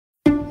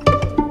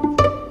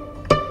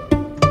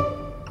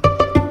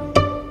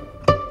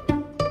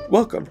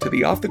Welcome to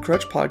the Off the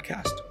Crutch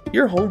podcast,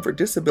 your home for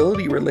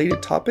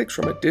disability-related topics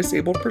from a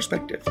disabled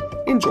perspective.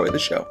 Enjoy the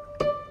show.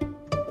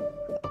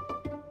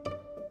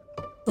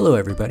 Hello,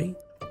 everybody.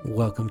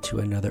 Welcome to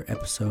another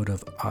episode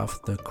of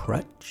Off the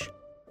Crutch.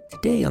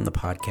 Today on the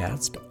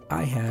podcast,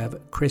 I have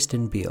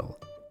Kristen Beal.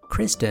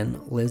 Kristen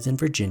lives in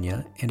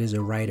Virginia and is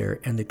a writer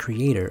and the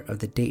creator of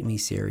the Date Me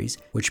series,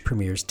 which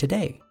premieres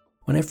today.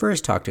 When I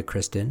first talked to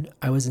Kristen,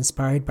 I was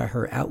inspired by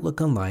her outlook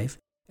on life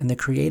and the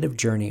creative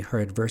journey her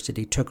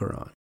adversity took her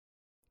on.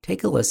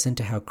 Take a listen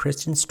to how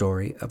Kristen's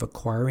story of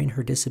acquiring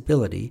her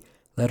disability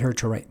led her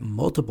to write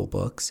multiple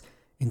books,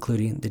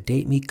 including the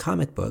Date Me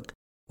comic book,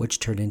 which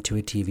turned into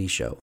a TV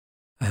show.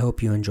 I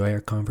hope you enjoy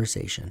our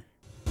conversation.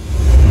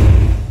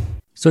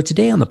 So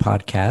today on the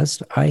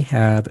podcast, I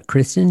have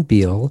Kristen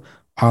Beal,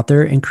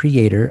 author and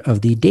creator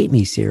of the Date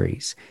Me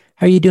series.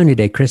 How are you doing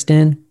today,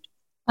 Kristen?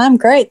 I'm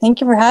great.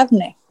 Thank you for having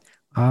me.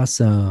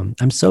 Awesome.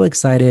 I'm so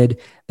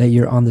excited that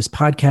you're on this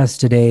podcast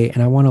today,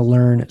 and I want to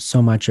learn so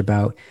much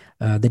about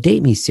the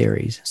Date Me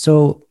series.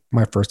 So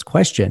my first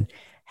question,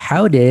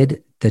 how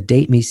did the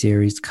Date Me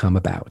series come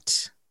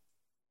about?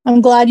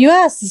 I'm glad you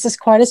asked. This is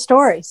quite a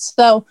story.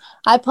 So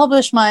I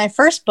published my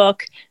first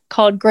book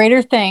called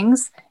Greater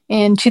Things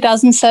in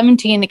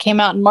 2017. It came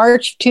out in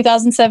March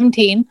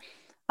 2017.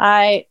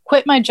 I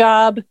quit my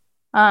job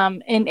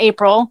in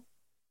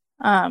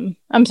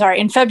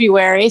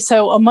February.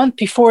 So a month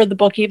before the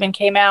book even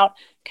came out,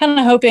 kind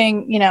of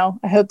hoping,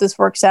 I hope this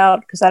works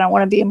out because I don't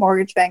want to be a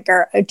mortgage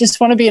banker. I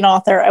just want to be an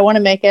author. I want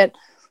to make it.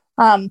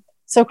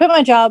 So quit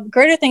my job.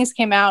 Greater Things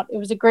came out. It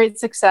was a great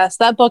success.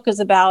 That book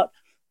is about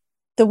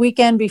the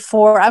weekend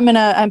before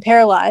I'm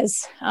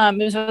paralyzed.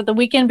 It was about the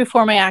weekend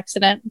before my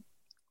accident.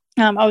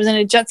 I was in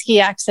a jet ski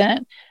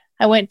accident.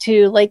 I went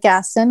to Lake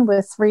Gaston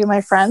with three of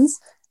my friends,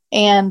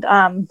 and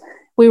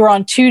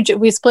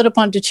we split up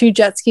onto two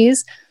jet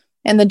skis.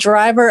 And the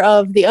driver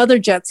of the other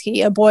jet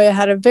ski, a boy I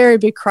had a very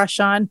big crush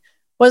on,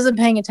 wasn't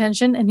paying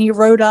attention, and he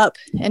rode up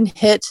and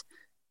hit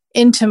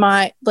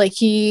into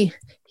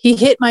he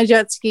hit my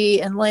jet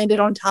ski and landed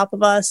on top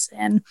of us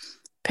and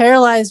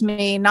paralyzed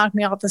me, knocked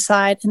me off the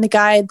side. And the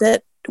guy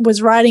that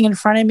was riding in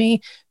front of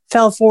me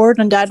fell forward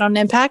and died on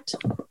impact.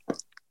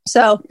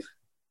 So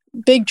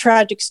big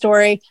tragic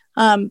story.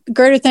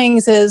 Greater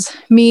Things is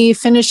me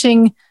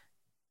finishing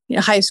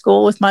high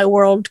school with my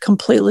world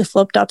completely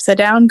flipped upside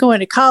down, going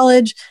to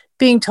college,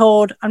 being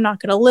told I'm not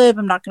going to live,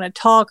 I'm not going to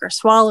talk or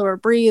swallow or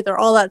breathe or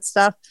all that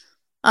stuff,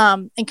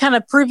 and kind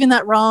of proving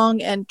that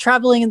wrong, and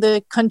traveling in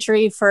the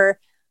country for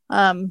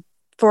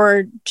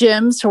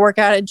gyms, to work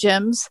out at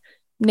gyms,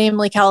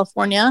 namely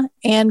California,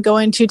 and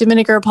going to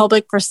Dominican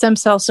Republic for stem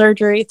cell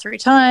surgery 3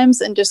 times,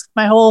 and just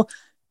my whole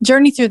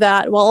journey through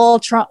that,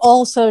 while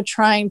also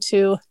trying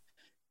to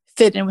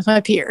fit in with my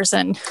peers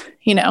and,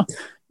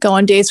 go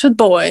on dates with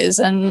boys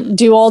and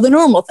do all the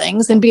normal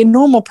things and be a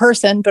normal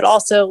person, but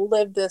also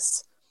live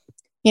this,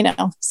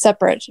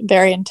 separate,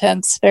 very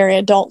intense, very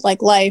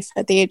adult-like life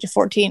at the age of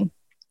 14.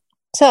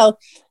 So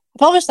I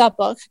published that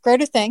book,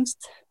 Greater Things,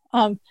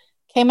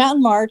 came out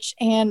in March,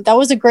 and that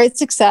was a great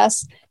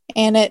success.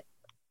 And it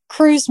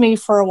cruised me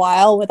for a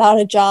while without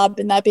a job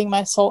and that being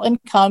my sole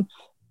income.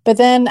 But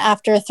then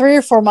after 3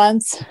 or 4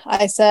 months,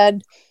 I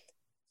said,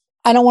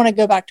 I don't want to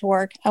go back to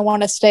work. I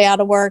want to stay out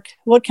of work.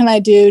 What can I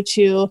do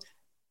to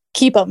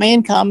keep up my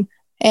income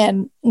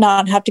and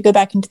not have to go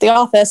back into the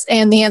office?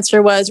 And the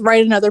answer was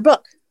write another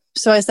book.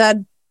 So I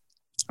said,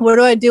 what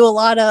do I do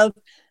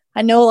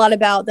I know a lot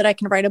about that I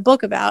can write a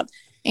book about.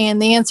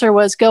 And the answer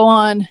was go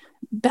on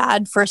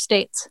bad first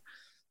dates.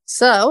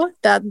 So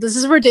this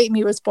is where Date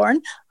Me was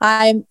born.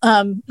 I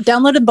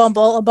downloaded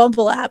a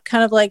Bumble app,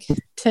 kind of like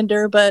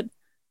Tinder, but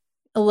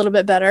a little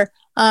bit better,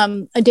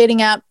 a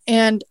dating app.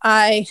 And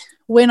I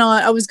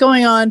was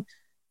going on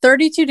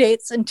 32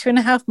 dates in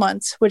 2.5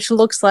 months, which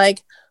looks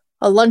like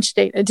a lunch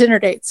date, a dinner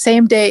date,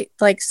 same day,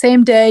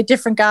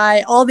 different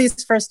guy, all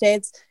these first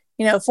dates,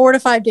 4 to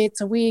 5 dates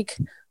a week.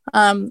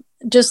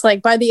 Just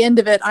like by the end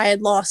of it, I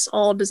had lost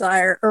all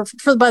desire,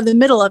 by the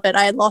middle of it,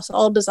 I had lost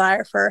all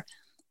desire for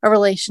a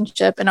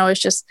relationship, and I was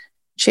just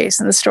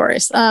chasing the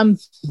stories.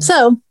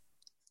 So,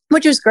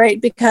 which was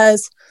great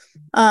because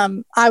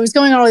I was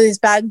going on all these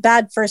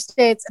bad first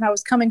dates, and I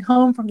was coming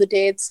home from the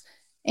dates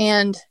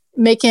and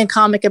making a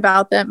comic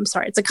about them. I'm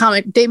sorry, it's a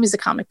comic. Date Me is a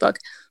comic book.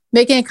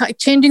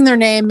 Changing their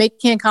name,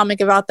 making a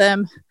comic about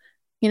them,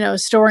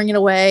 storing it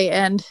away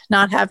and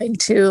not having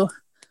to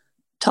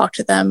talk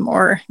to them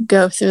or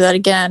go through that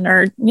again,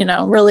 or,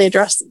 really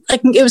address,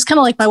 it was kind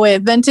of like my way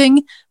of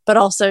venting, but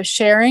also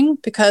sharing,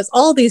 because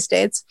all these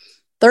dates,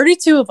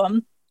 32 of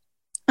them,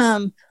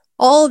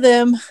 all of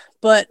them,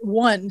 but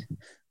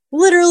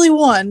literally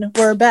one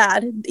were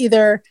bad,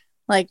 either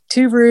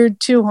too rude,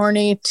 too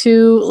horny,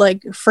 too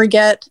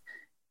forget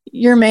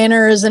your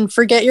manners and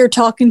forget you're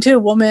talking to a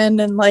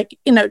woman. And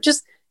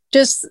just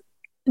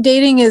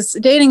dating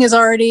is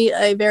already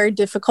a very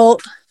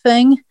difficult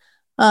thing.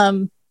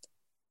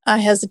 I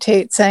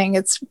hesitate saying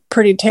it's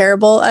pretty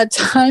terrible at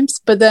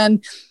times, but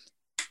then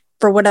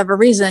for whatever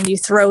reason, you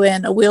throw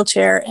in a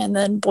wheelchair and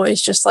then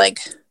boys just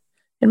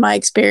in my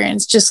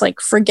experience, just like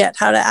forget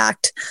how to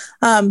act.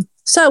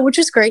 So, which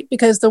is great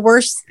because the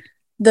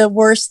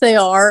worse they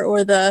are,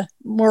 or the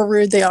more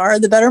rude they are,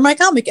 the better my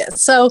comic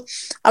is. So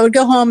I would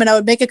go home and I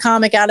would make a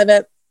comic out of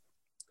it.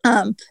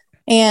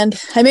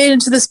 And I made it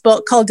into this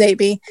book called Date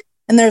Me.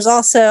 And there's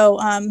also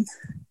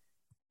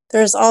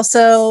there's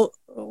also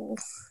a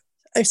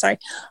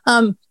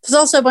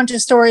bunch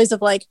of stories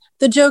of like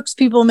the jokes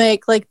people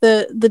make, like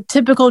the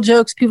typical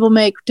jokes people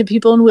make to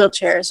people in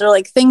wheelchairs, or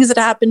like things that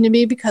happened to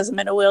me because I'm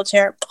in a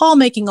wheelchair, all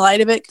making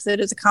light of it because it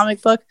is a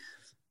comic book.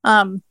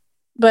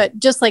 But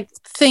just like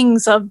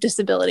things of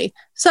disability.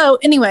 So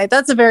anyway,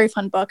 that's a very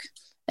fun book.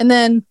 And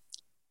then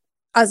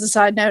as a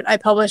side note, I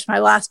published my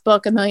last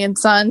book, A Million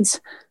Suns,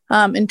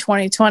 in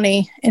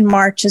 2020 in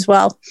March as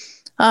well.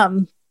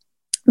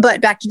 But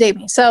back to Date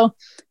Me. So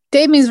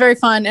Date Me is very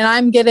fun. And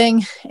I'm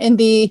getting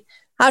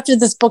after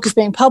this book is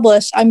being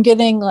published, I'm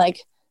getting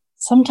like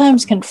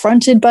sometimes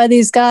confronted by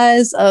these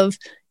guys of,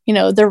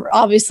 they're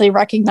obviously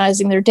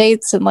recognizing their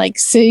dates and like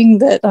seeing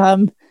that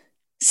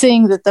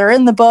they're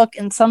in the book,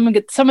 and some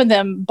of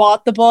them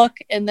bought the book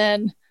and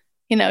then,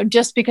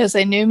 just because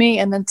they knew me,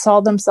 and then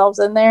saw themselves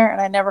in there, and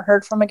I never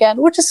heard from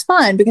again, which is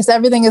fine because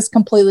everything is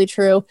completely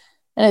true.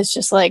 And it's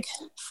just like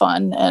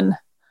fun and,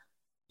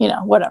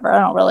 whatever. I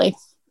don't really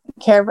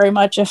care very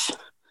much if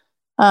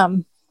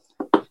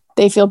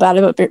they feel bad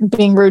about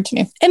being rude to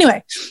me.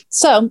 Anyway,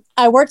 so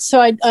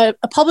a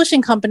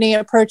publishing company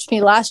approached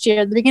me last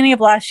year, at the beginning of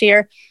last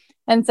year,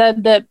 and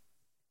said that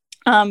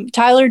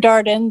Tyler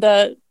Darden,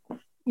 the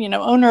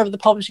owner of the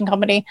publishing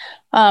company,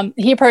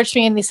 he approached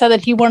me and he said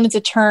that he wanted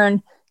to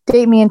turn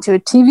Date Me into a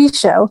TV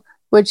show,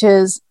 which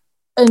is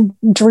a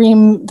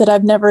dream that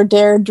I've never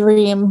dared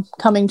dream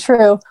coming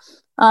true.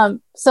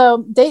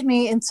 So Date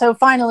Me, and so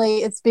finally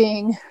it's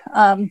being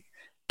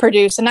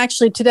produced. And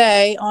actually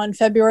today, on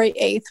February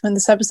 8th, when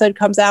this episode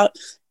comes out,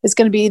 is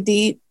going to be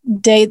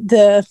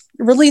the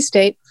release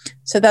date.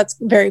 So that's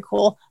very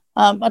cool.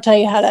 I'll tell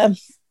you how to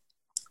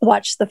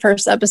watch the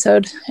first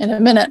episode in a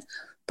minute.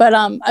 But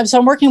so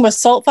I'm working with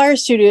Saltfire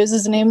Studios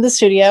is the name of the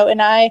studio,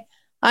 and I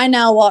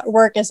now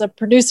work as a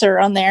producer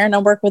on there, and I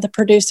work with a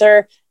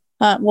producer,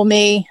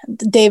 me,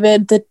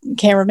 David the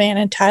cameraman,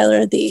 and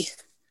David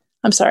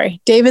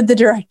the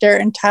director,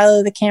 and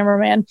Tyler the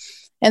cameraman.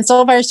 And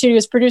Saltfire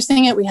Studios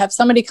producing it. We have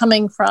somebody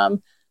coming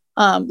from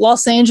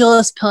Los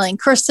Angeles playing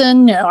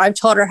Kristen. I've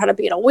taught her how to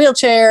be in a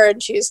wheelchair,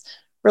 and she's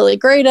really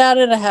great at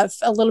it. I have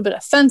a little bit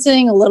of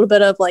fencing, a little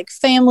bit of like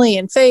family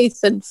and faith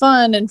and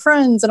fun and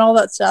friends and all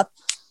that stuff.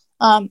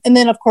 And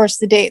then, of course,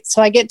 the dates.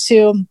 So I get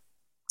to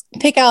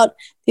pick out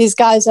these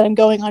guys that I'm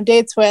going on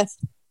dates with,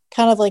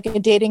 kind of like a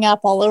dating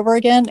app all over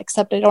again,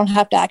 except I don't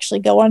have to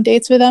actually go on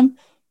dates with them,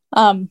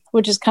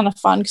 which is kind of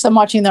fun because I'm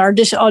watching the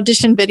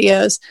audition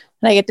videos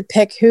and I get to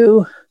pick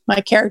who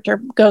my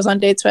character goes on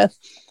dates with.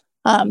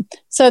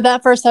 So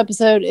that first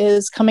episode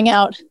is coming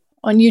out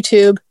on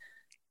YouTube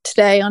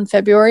today on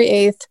February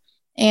 8th,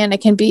 and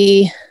it can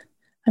be...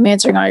 I'm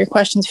answering all your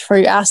questions before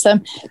you ask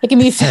them. It can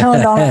be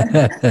found on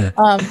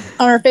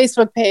our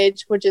Facebook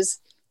page, which is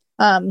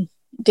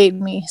Date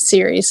Me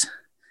series.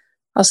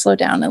 I'll slow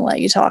down and let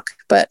you talk,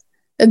 but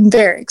I'm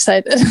very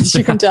excited, as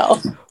you can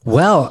tell.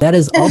 Well, that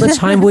is all the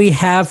time we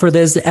have for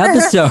this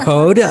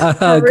episode.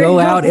 Go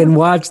out and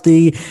watch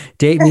the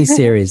Date Me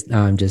series.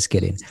 No, I'm just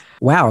kidding.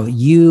 Wow,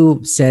 you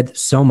said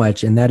so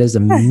much, and that is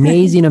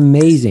amazing,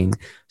 amazing.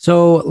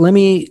 So let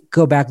me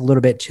go back a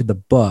little bit to the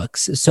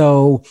books.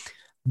 So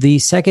the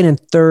second and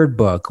third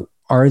book,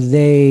 are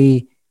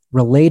they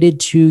related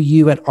to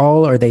you at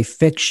all? Are they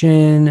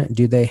fiction?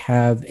 Do they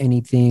have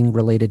anything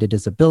related to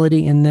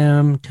disability in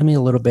them? Tell me a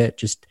little bit,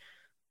 just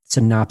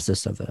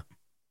synopsis of it.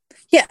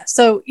 Yeah.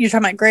 So you're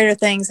talking about Greater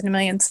Things and A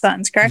Million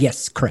Suns, correct?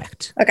 Yes,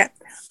 correct. Okay.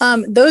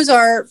 Those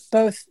are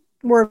both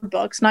word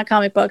books, not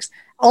comic books.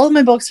 All of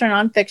my books are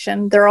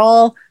nonfiction. They're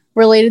all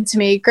related to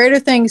me. Greater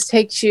Things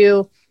takes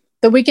you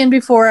the weekend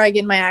before I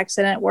get in my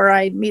accident, where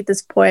I meet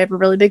this boy I have a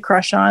really big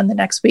crush on. The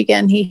next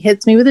weekend, he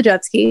hits me with a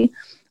jet ski.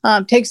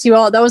 Takes you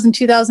all, that was in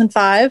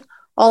 2005,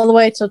 all the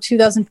way till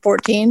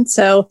 2014.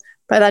 So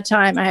by that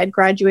time, I had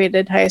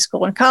graduated high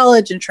school and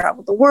college and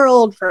traveled the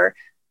world for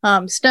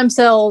stem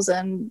cells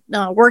and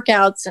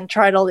workouts, and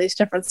tried all these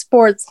different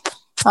sports,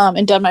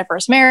 and done my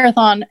first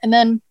marathon. And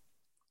then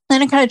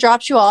it kind of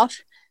drops you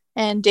off,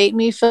 and Date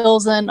Me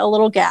fills in a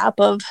little gap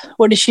of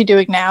what is she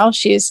doing now?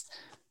 She's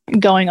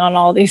going on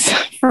all these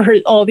for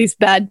all these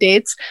bad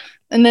dates.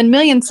 And then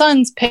Million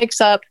Suns picks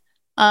up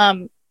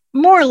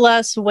more or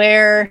less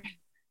where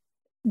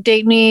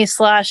Date Me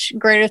 /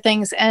 Greater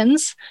Things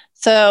ends.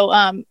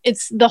 So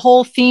it's the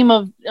whole theme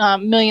of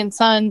Million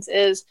Suns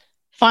is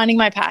finding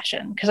my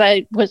passion,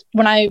 because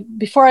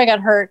before I got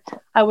hurt,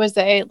 I was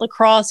a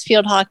lacrosse,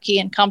 field hockey,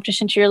 and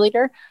competition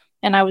cheerleader,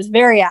 and I was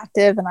very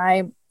active, and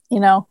I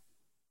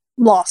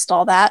lost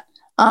all that.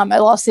 I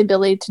lost the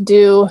ability to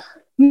do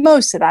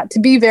most of that, to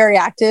be very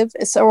active,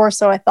 or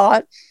so I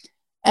thought.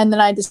 And then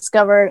I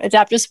discovered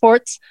adaptive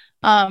sports.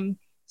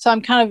 So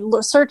I'm kind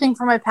of searching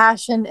for my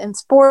passion in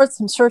sports.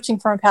 I'm searching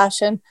for my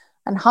passion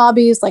and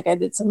hobbies. Like I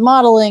did some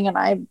modeling, and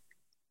I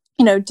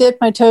dip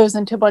my toes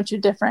into a bunch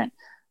of different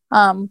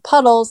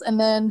puddles. And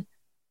then,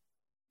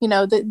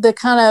 the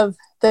kind of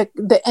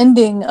the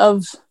ending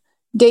of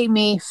Date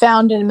Me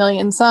Found in a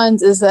Million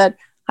Suns is that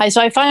I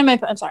find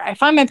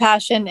my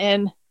passion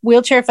in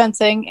wheelchair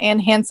fencing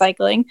and hand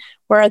cycling,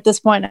 where at this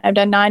point I've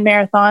done 9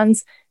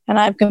 marathons and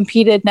I've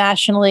competed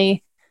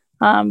nationally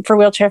for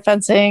wheelchair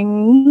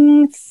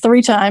fencing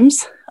 3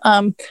 times,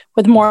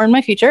 with more in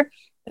my future.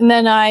 And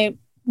then I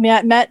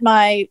met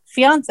my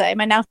fiance,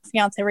 my now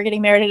fiance. We're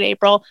getting married in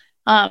April.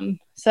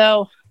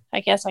 So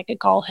I guess I could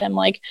call him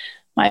like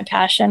my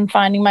passion,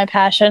 finding my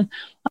passion.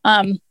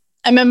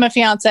 I met my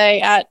fiance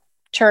at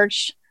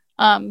church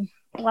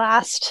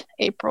last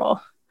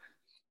April.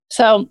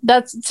 So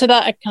that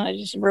I kind of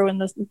just ruined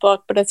this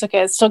book, but it's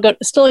okay. It's still good.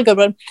 It's still a good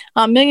one.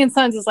 Million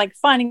Suns is like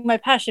finding my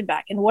passion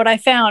back and what I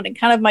found and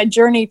kind of my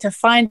journey to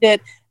find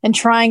it and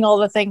trying all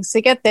the things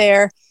to get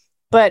there.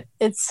 But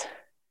it's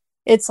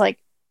like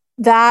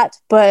that,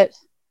 but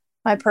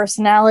my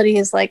personality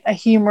is like a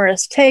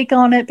humorous take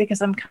on it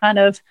because I'm kind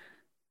of,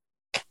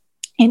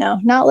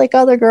 not like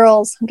other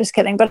girls. I'm just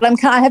kidding, but I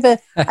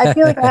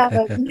feel like I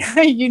have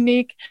a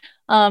unique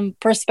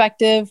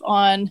perspective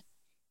on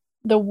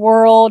the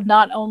world,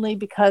 not only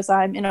because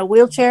I'm in a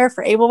wheelchair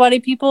for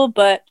able-bodied people,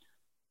 but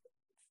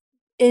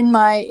in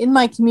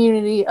my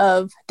community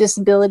of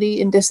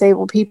disability and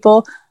disabled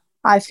people.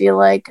 I feel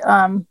like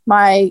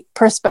my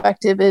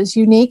perspective is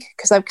unique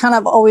because I've kind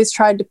of always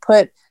tried to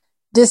put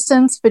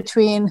distance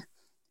between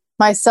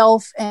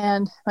myself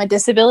and my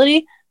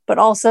disability, but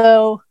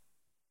also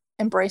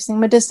embracing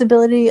my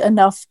disability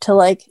enough to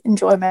like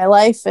enjoy my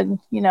life and,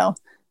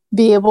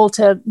 be able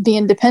to be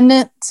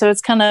independent. So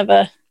it's kind of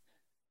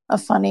a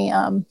funny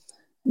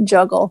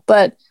juggle,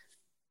 but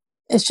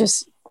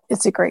it's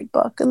a great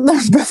book. And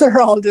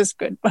they're all just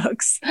good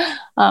books.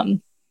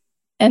 And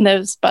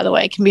those, by the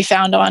way, can be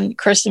found on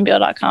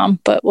kristenbeal.com,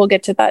 but we'll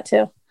get to that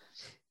too.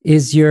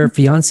 Is your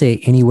fiance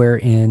anywhere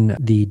in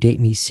the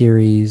Date Me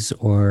series,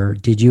 or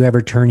did you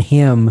ever turn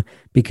him,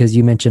 because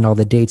you mentioned all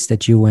the dates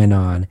that you went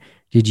on,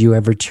 did you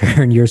ever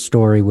turn your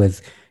story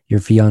with your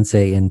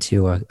fiance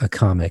into a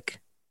comic?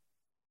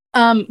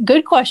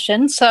 Good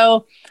question.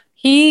 So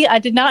I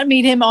did not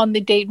meet him on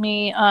the Date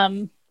Me,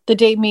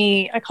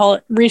 I call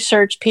it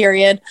research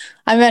period.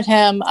 I met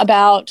him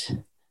about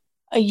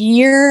a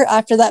year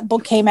after that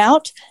book came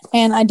out,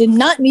 and I did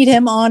not meet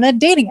him on a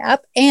dating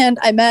app. And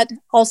I met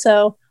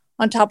also,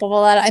 on top of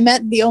all that, I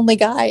met the only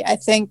guy I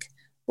think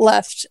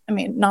left. I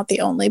mean, not the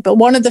only, but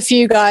one of the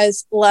few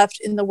guys left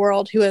in the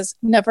world who has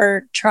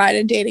never tried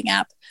a dating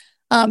app.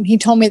 He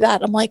told me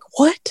that. I'm like,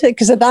 what?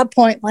 Because at that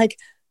point, like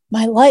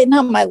my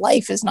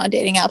life is not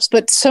dating apps,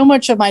 but so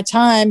much of my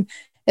time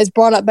is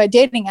brought up by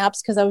dating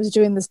apps because I was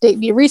doing this Date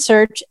Me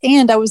research,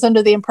 and I was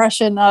under the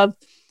impression of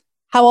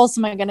how else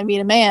am I going to meet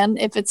a man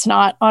if it's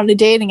not on a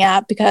dating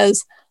app,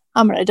 because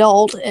I'm an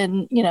adult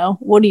and,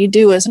 what do you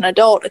do as an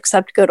adult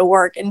except go to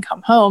work and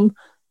come home?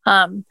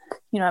 I'm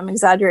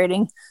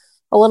exaggerating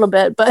a little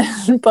bit, but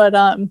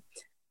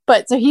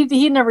so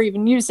he never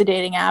even used a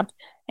dating app,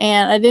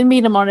 and I didn't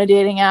meet him on a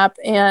dating app.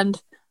 And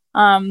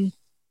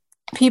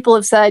people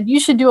have said, you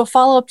should do a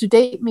follow-up to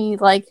Date Me,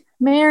 like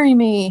marry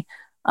me,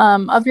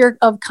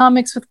 of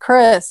Comics with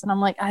Chris. And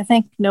I'm like, I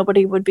think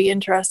nobody would be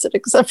interested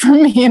except for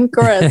me and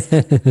Chris.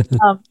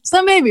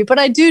 So maybe, but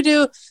I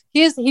do.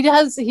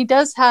 He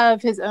does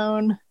have his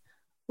own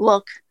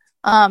look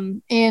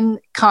in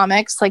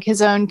comics, like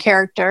his own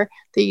character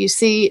that you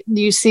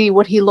see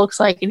what he looks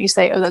like and you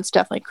say, oh, that's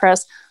definitely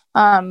Chris.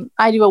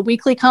 I do a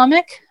weekly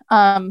comic,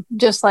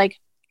 just like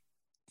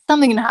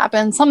something can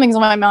happen, something's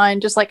on my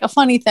mind, just like a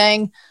funny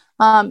thing.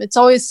 It's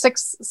always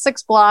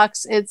six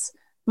blocks. It's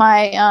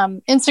my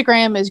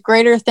Instagram is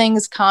Greater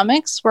Things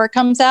Comics, where it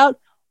comes out,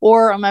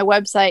 or on my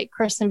website,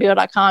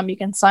 kristenbeal.com, you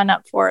can sign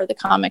up for the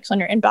comics on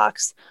your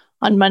inbox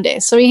on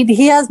Mondays. So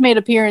he has made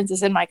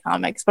appearances in my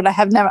comics, but I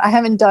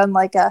haven't done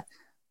like a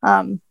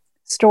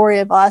story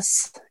of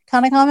us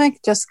kind of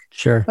comic, just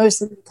sure,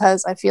 mostly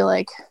because I feel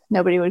like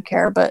nobody would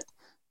care but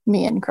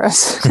me and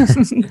Chris.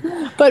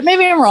 But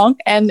maybe I'm wrong,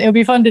 and it would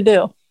be fun to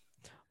do.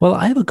 Well,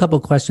 I have a couple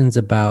questions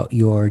about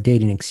your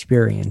dating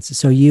experience.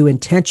 So you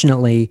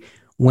intentionally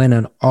went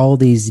on all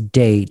these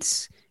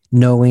dates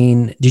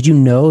did you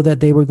know that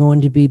they were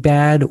going to be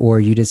bad, or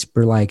you just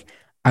were like,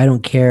 I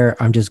don't care,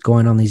 I'm just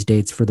going on these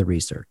dates for the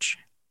research?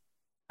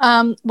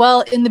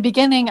 Well, in the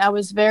beginning, I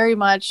was very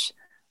much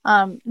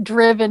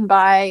driven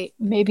by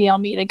maybe I'll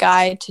meet a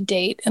guy to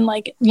date. And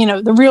like,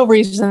 the real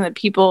reason that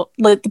people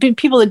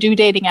that do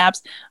dating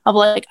apps of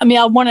like, I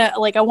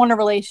want a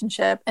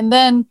relationship. And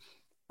then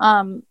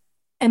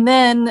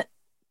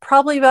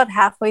probably about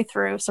halfway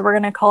through, so we're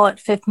going to call it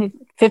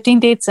 15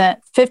 dates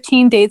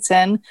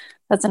in,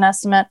 that's an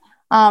estimate.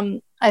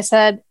 I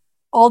said,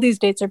 all these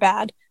dates are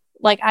bad.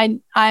 Like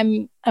I'm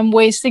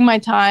wasting my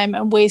time.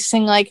 I'm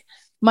wasting like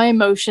my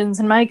emotions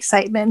and my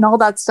excitement and all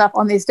that stuff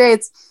on these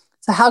dates.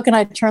 So how can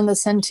I turn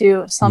this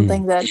into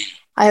something that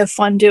I have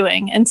fun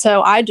doing? And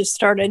so I just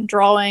started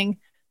drawing,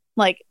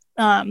 like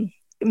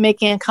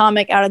making a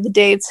comic out of the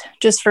dates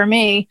just for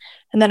me.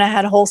 And then I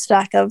had a whole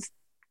stack of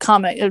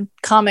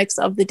comics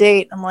of the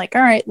date. I'm like,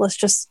 all right, let's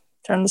just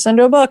turn this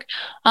into a book.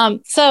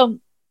 So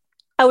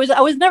I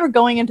was never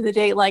going into the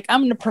date like I'm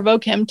going to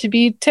provoke him to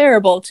be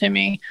terrible to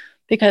me,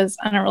 because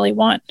I don't really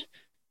want,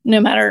 no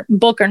matter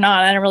book or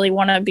not, I don't really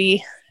want to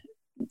be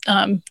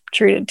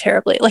treated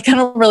terribly. Like I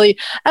don't really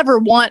ever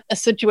want a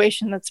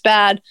situation that's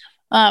bad.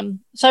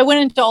 So I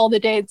went into all the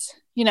dates,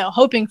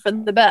 hoping for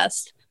the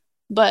best,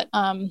 but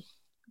kind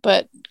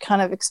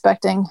of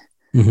expecting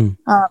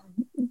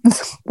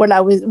what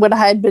I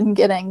had been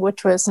getting,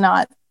 which was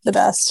not the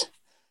best,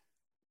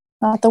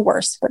 not the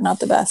worst, but not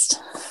the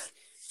best.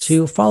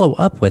 To follow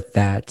up with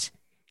that,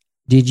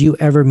 did you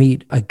ever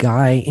meet a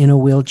guy in a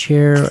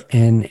wheelchair?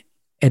 And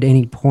at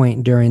any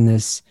point during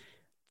this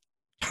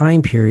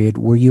time period,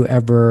 were you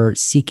ever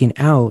seeking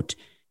out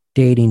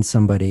dating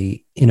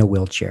somebody in a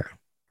wheelchair?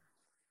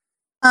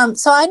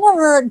 So I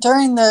never,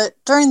 during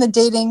the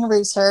dating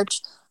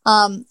research,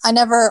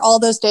 all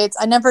those dates,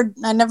 I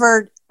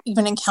never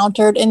even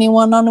encountered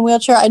anyone on a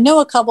wheelchair. I know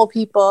a couple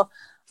people,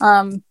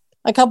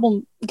 a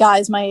couple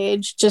guys my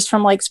age, just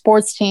from like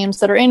sports teams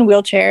that are in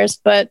wheelchairs,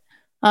 but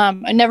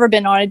I've never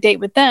been on a date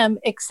with them,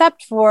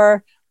 except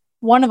for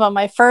one of them.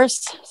 My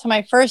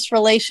first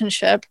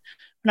relationship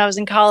when I was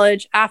in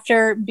college,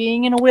 after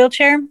being in a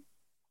wheelchair,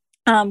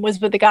 was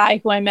with a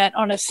guy who I met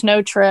on a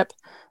snow trip.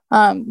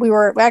 We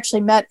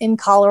actually met in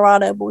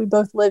Colorado, but we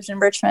both lived in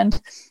Richmond.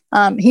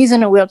 He's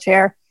in a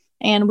wheelchair,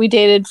 and we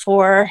dated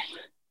for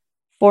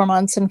 4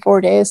 months and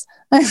 4 days.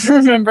 I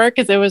remember,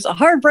 because it was a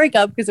hard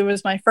breakup, because it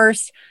was my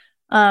first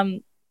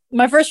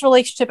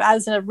relationship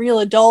as a real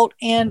adult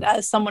and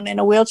as someone in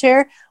a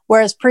wheelchair.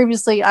 Whereas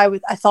previously I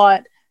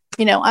thought,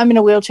 I'm in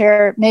a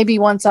wheelchair. Maybe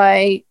once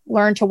I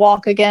learn to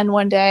walk again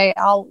one day,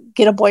 I'll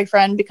get a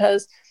boyfriend,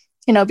 because,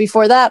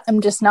 before that,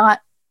 I'm just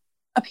not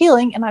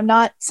appealing, and I'm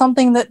not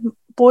something that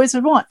boys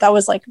would want. That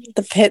was like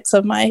the pits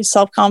of my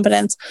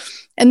self-confidence.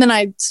 And then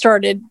I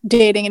started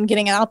dating and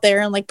getting out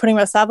there and like putting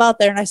myself out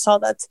there. And I saw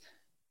that's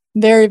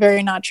very,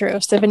 very not true.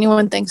 So if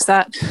anyone thinks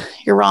that,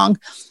 you're wrong.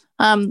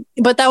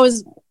 But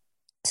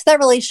that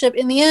relationship,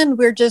 in the end,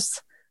 we were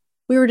just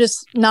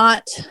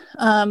not,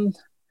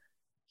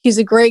 he's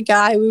a great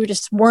guy. We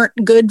just weren't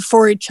good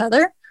for each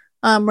other.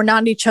 We're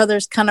not each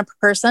other's kind of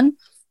person.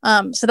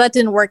 So that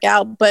didn't work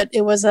out, but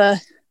it was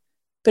a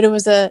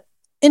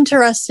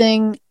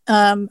interesting,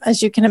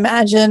 as you can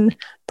imagine,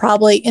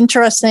 probably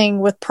interesting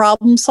with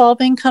problem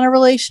solving kind of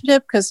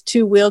relationship, because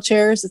 2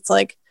 wheelchairs, it's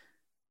like,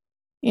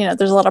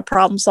 there's a lot of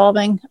problem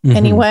solving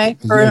anyway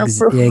for a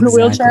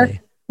wheelchair.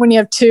 When you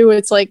have 2,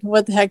 it's like,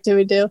 what the heck do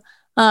we do?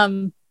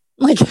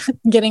 Like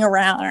getting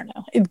around, I don't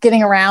know,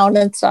 getting around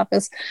and stuff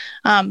is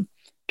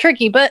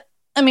tricky, but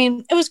I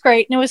mean, it was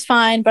great and it was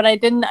fine, but I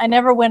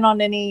never went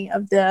on any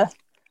of the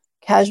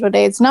casual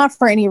dates, not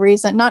for any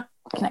reason, not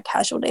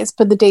casual dates,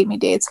 but the date me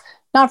dates,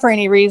 not for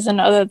any reason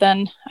other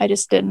than I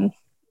just didn't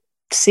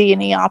see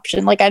any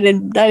option. Like I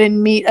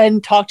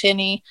didn't talk to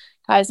any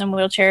guys in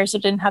wheelchairs. I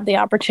didn't have the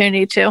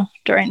opportunity to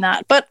during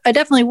that, but I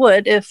definitely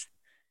would if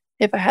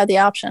I had the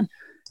option.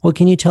 Well,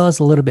 can you tell us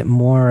a little bit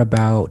more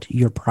about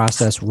your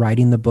process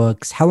writing the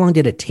books? How long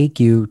did it take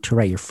you to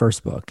write your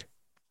first book?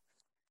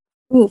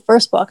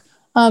 First book.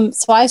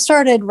 So I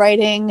started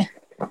writing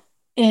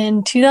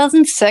in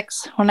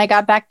 2006 when I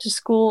got back to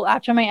school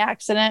after my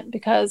accident,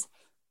 because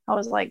I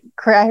was like,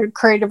 I had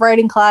creative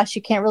writing class.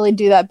 You can't really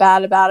do that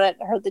bad about it.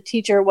 I heard the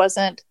teacher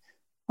wasn't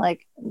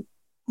like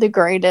the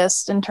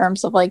greatest in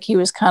terms of like, he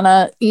was kind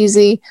of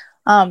easy.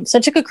 So I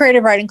took a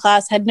creative writing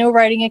class, had no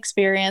writing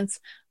experience.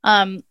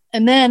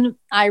 And then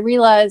I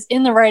realized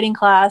in the writing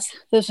class,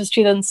 this was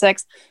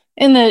 2006,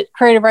 in the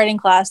creative writing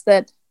class,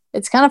 that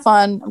it's kind of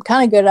fun. I'm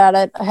kind of good at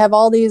it. I have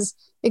all these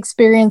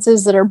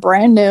experiences that are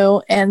brand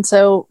new. And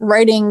so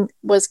writing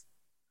was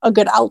a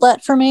good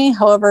outlet for me.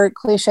 However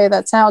cliche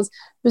that sounds,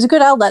 it was a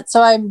good outlet.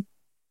 So I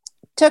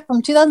took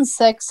from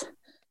 2006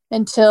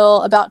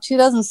 until about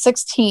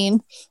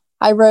 2016,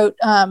 I wrote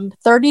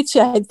 32.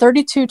 I had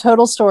 32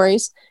 total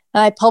stories,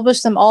 and I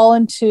self-published them all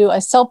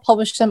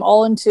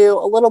into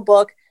a little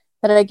book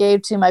that I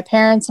gave to my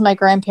parents and my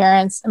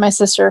grandparents and my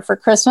sister for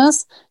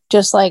Christmas,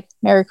 just like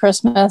Merry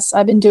Christmas.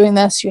 I've been doing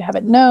this. You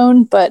haven't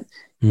known, but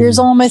here's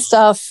all my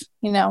stuff,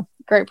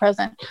 great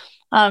present.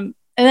 And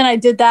then I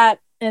did that.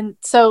 And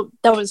so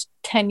that was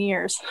 10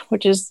 years,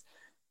 which is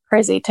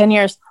crazy, 10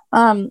 years.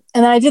 And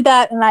then I did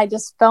that, and I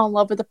just fell in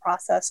love with the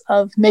process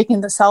of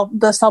making the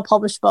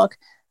self-published book.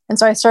 And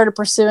so I started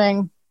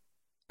pursuing,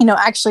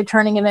 actually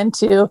turning it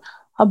into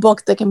a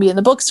book that can be in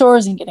the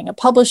bookstores and getting a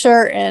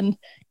publisher and,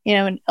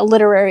 a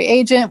literary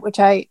agent, which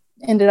I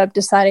ended up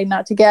deciding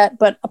not to get,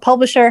 but a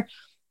publisher.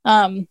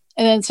 And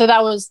then, so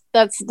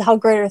that's How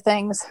Great Are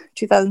Things,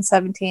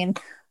 2017,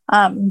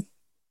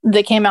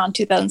 that came out in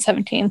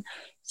 2017.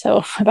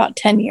 So about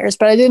 10 years,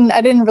 but I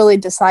didn't really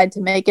decide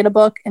to make it a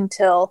book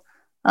until,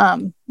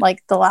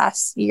 like the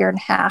last year and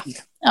a half.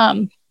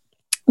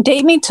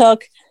 Date Me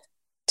took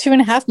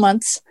 2.5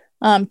 months,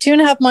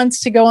 2.5 months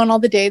to go on all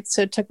the dates.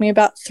 So it took me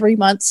about 3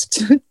 months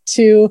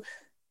to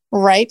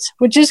write,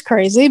 which is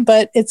crazy,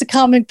 but it's a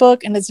comic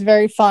book and it's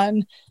very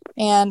fun.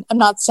 And I'm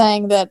not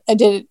saying that I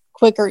did it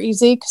quick or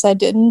easy, because I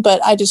didn't,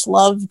 but I just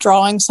love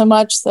drawing so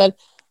much that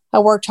I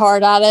worked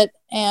hard at it.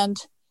 And,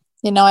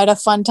 I had a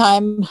fun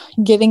time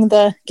getting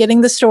the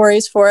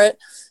stories for it.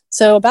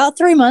 So about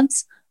 3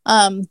 months.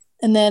 And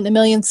then A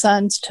Million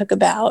Suns took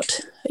about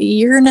a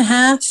year and a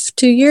half,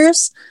 2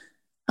 years.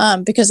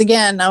 Because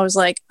again, I was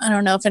like, I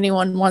don't know if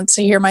anyone wants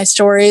to hear my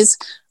stories.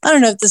 I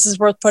don't know if this is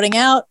worth putting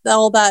out,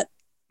 all that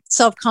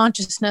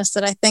self-consciousness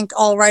that I think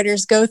all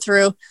writers go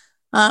through.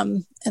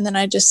 And then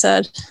I just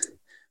said,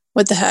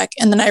 what the heck?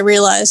 And then I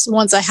realized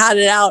once I had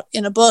it out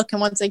in a book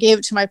and once I gave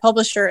it to my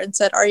publisher and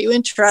said, are you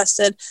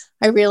interested?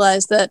 I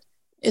realized that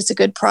it's a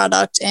good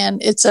product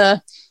and it's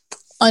a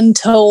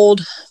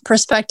untold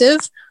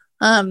perspective,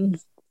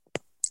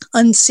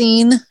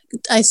 unseen.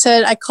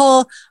 I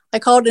called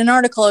an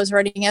article I was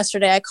writing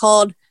yesterday. I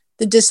called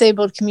the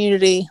disabled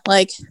community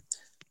like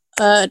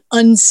an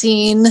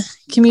unseen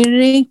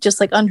community,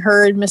 just like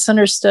unheard,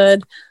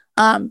 misunderstood.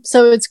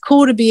 So it's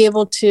cool to be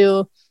able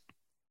to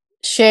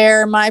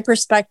share my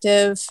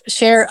perspective,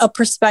 share a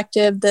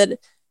perspective that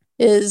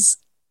is,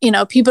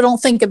 people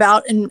don't think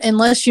about, and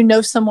unless you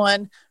know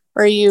someone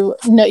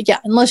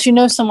unless you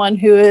know someone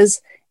who is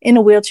in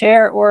a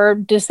wheelchair or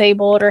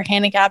disabled or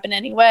handicapped in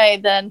any way,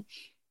 then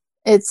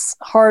it's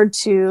hard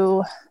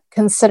to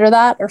consider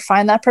that or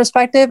find that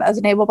perspective as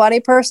an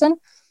able-bodied person.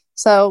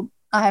 So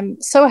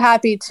I'm so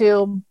happy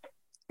to,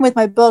 with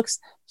my books,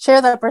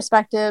 share that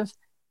perspective,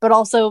 but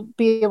also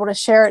be able to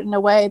share it in a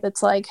way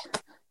that's like,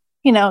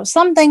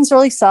 some things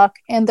really suck.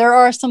 And there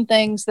are some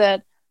things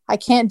that I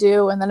can't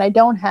do and that I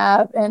don't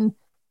have. And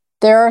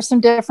there are some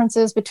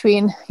differences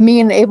between me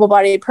and an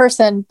able-bodied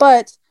person.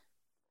 But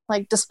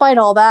like, despite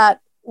all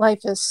that, life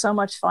is so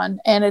much fun.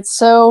 And it's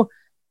so,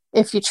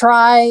 if you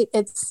try,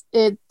 it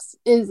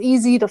is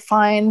easy to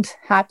find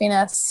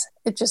happiness.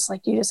 It's just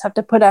like, you just have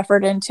to put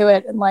effort into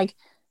it. And like,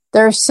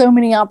 there are so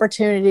many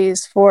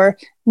opportunities for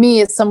me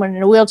as someone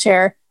in a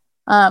wheelchair,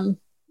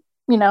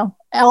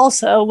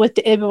 also with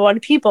the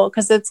able-bodied people,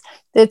 because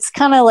it's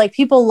kind of like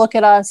people look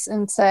at us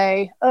and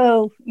say,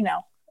 oh,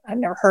 I've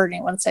never heard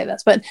anyone say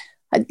this, but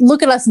I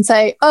look at us and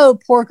say, oh,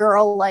 poor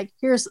girl, like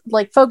here's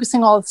like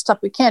focusing all the stuff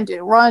we can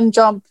do, run,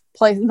 jump,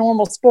 play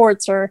normal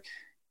sports, or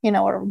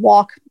or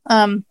walk.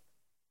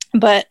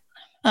 But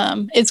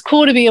it's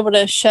cool to be able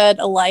to shed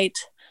a light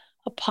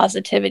of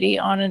positivity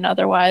on an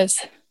otherwise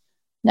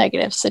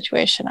negative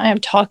situation. I am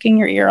talking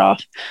your ear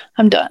off.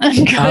 I'm done.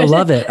 I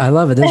love it.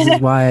 This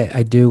is why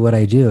I do what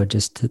I do,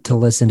 just to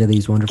listen to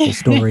these wonderful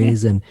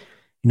stories. And,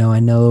 I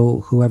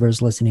know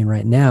whoever's listening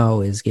right now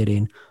is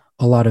getting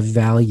a lot of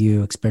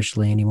value,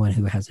 especially anyone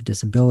who has a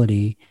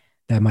disability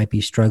that might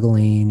be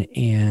struggling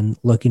and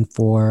looking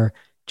for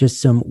just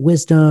some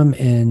wisdom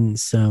and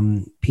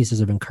some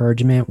pieces of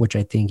encouragement, which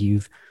I think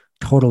you've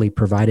totally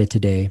provided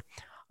today.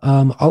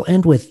 I'll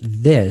end with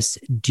this.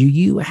 Do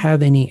you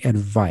have any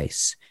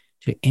advice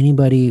to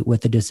anybody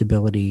with a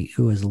disability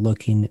who is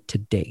looking to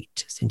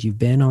date? Since you've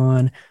been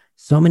on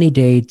so many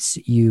dates,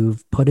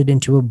 you've put it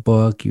into a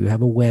book, you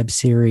have a web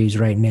series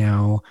right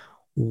now.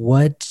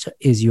 What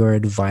is your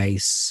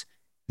advice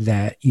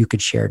that you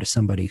could share to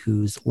somebody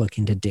who's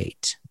looking to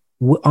date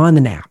on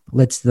an app?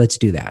 Let's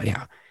do that.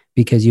 Yeah.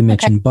 Because you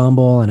mentioned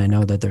Bumble, and I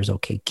know that there's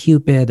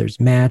OkCupid, there's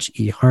Match,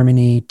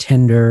 eHarmony,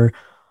 Tinder,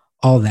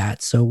 all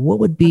that. So what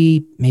would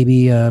be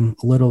maybe a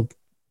little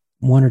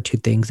one or two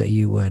things that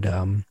you would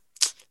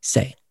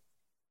say?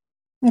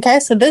 Okay,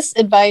 so this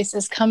advice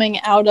is coming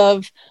out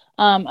of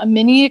a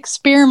mini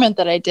experiment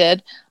that I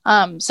did.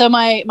 So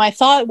my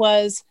thought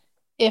was,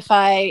 if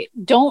I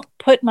don't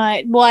put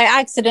I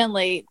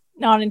accidentally,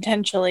 not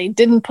intentionally,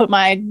 didn't put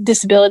my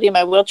disability,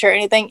 my wheelchair, or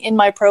anything in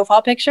my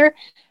profile picture.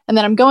 And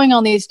then I'm going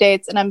on these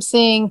dates and I'm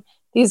seeing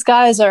these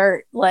guys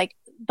are like,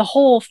 the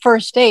whole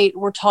first date,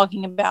 we're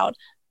talking about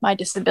my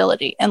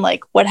disability and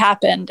like what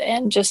happened.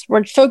 And just,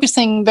 we're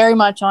focusing very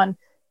much on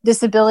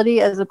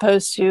disability as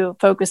opposed to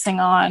focusing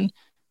on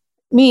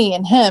me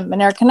and him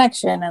and our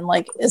connection. And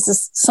like, is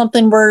this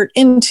something we're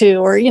into,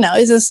 or,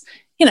 is this,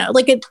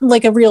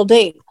 like a real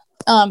date?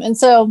 And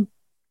so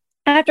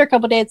after a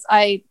couple of dates,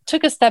 I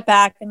took a step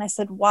back and I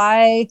said,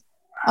 why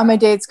are my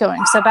dates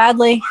going so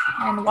badly?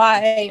 And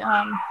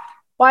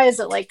why is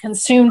it like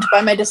consumed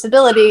by my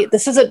disability?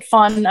 This isn't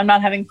fun. I'm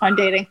not having fun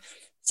dating.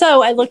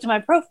 So I looked at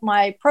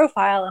my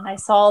profile and I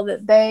saw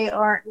that they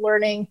aren't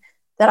learning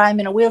that I'm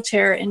in a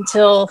wheelchair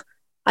until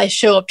I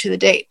show up to the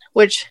date,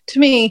 which to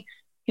me,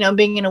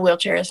 being in a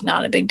wheelchair is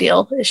not a big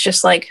deal. It's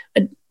just like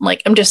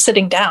I'm just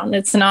sitting down.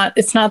 It's not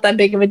that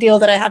big of a deal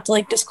that I have to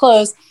like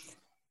disclose.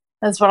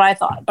 That's what I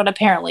thought, but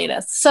apparently it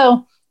is.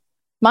 So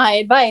my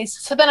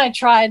advice, then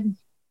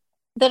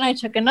I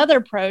took another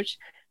approach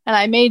and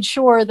I made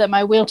sure that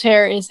my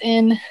wheelchair is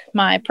in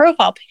my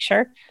profile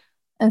picture.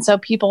 And so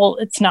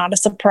it's not a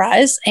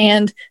surprise,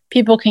 and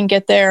people can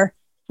get their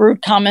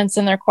rude comments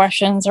and their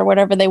questions or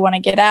whatever they want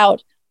to get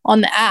out on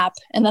the app.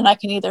 And then I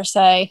can either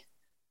say,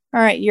 all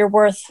right, you're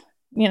worth,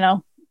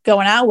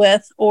 going out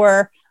with,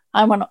 or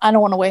I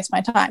don't want to waste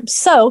my time.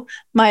 So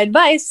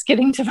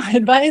getting to my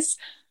advice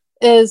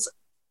is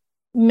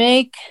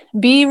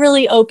be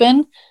really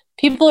open.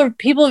 people are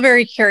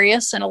very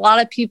curious, and a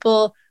lot of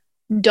people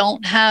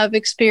don't have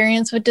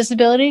experience with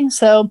disability.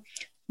 So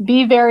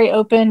be very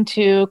open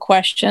to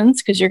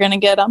questions because you're going to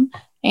get them,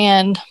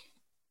 and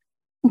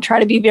try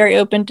to be very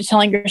open to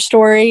telling your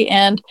story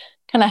and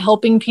kind of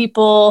helping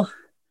people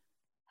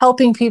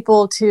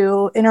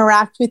to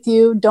interact with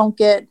you. Don't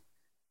get,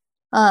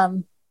 I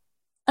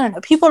don't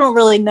know, people don't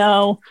really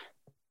know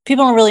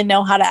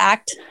how to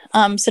act.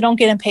 So don't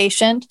get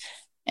impatient.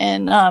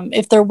 And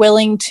if they're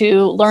willing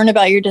to learn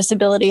about your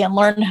disability and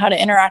learn how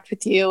to interact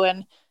with you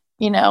and,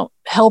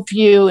 help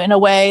you in a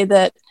way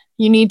that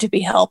you need to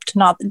be helped,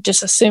 not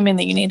just assuming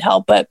that you need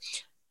help, but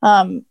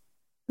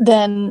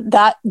then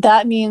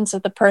that means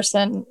that the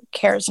person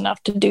cares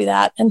enough to do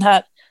that. And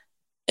that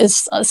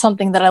is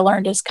something that I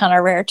learned is kind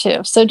of rare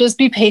too. So just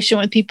be patient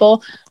with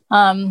people.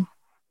 And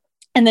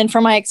then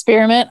for my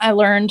experiment, I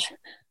learned,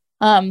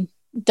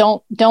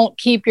 don't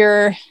keep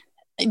your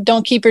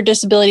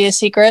disability a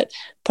secret,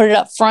 put it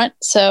up front.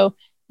 So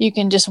you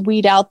can just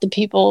weed out the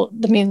people.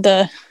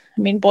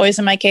 Boys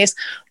in my case,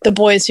 the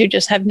boys who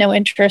just have no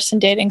interest in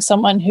dating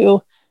someone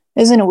who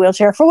is in a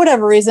wheelchair for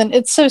whatever reason.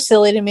 It's so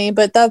silly to me,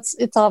 but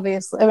it's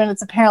obvious.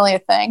 It's apparently a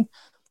thing.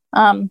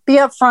 Be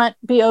upfront,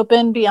 be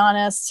open, be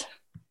honest,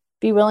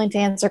 be willing to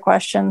answer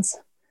questions.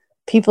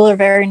 People are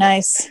very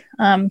nice.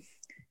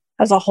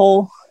 As a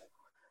whole,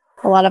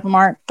 a lot of them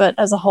aren't, but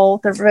as a whole,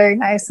 they're very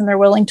nice and they're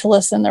willing to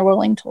listen. They're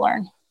willing to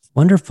learn.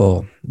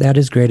 Wonderful. That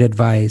is great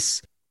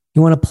advice.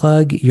 You want to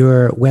plug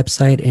your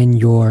website and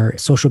your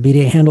social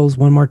media handles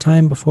one more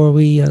time before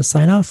we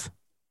sign off?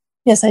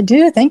 Yes, I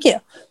do. Thank you.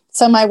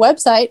 So my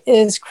website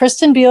is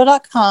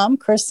KristenBeal.com,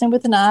 Kristen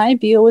with an I,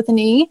 Beal with an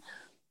E.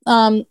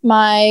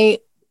 My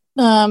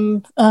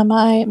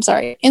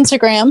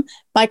Instagram,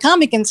 my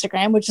comic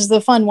Instagram, which is the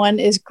fun one,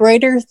 is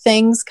Greater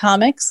Things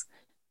Comics.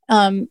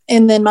 And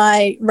then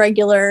my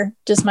regular,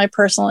 just my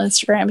personal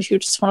Instagram, if you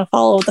just want to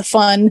follow the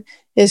fun,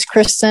 is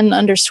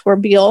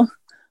Kristen_Beal.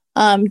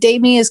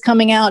 Date Me is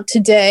coming out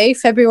today,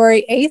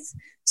 February 8th.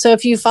 So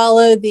if you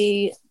follow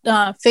the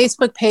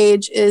Facebook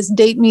page is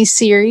Date Me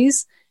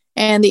Series,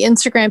 and the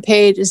Instagram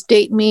page is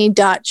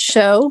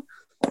dateme.show.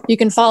 You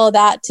can follow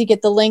that to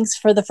get the links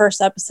for the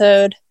first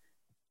episode.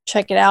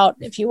 Check it out.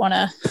 If you want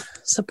to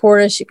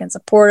support us, you can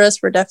support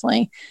us. We're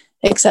definitely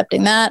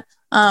accepting that.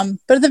 But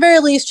at the very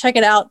least, check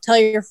it out. Tell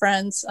your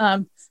friends.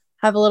 Have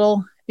a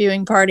little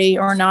viewing party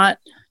or not.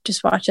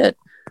 Just watch it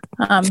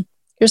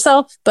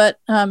yourself. But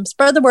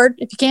spread the word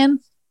if you can.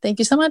 Thank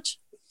you so much.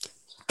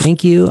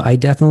 Thank you. I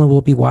definitely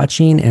will be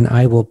watching, and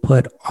I will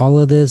put all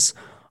of this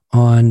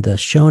on the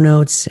show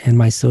notes and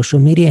my social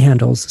media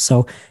handles.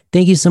 So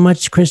thank you so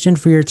much, Kristen,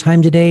 for your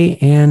time today.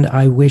 And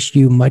I wish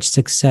you much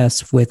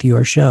success with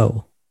your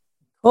show.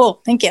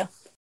 Cool. Thank you.